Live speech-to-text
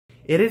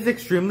It is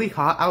extremely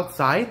hot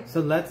outside,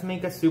 so let's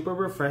make a super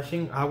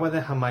refreshing Agua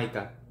De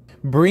Jamaica.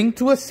 Bring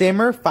to a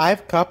simmer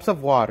 5 cups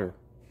of water.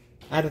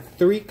 Add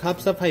 3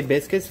 cups of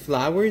hibiscus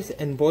flowers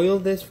and boil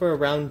this for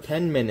around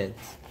 10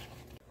 minutes.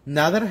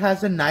 Now that it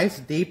has a nice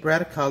deep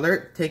red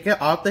color, take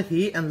it off the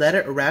heat and let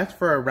it rest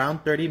for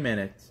around 30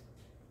 minutes.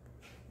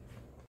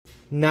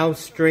 Now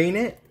strain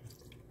it.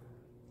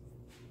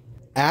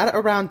 Add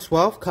around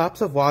 12 cups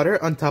of water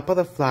on top of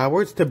the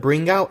flowers to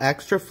bring out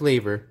extra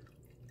flavor.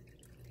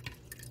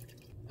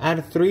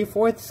 Add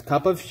 3/4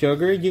 cup of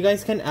sugar. You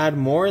guys can add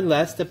more or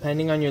less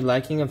depending on your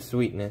liking of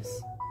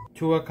sweetness.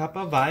 To a cup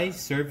of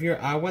ice, serve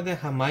your Agua De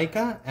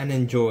Jamaica and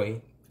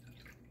enjoy.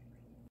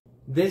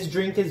 This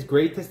drink is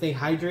great to stay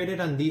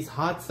hydrated on these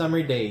hot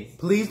summer days.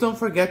 Please don't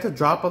forget to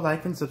drop a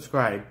like and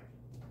subscribe.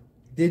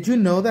 Did you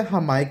know that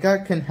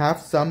Jamaica can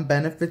have some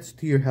benefits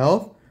to your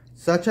health,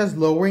 such as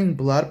lowering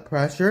blood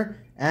pressure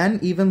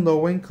and even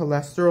lowering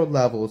cholesterol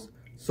levels?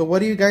 So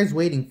what are you guys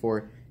waiting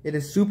for? It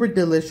is super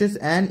delicious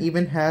and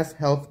even has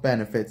health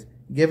benefits.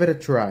 Give it a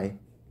try.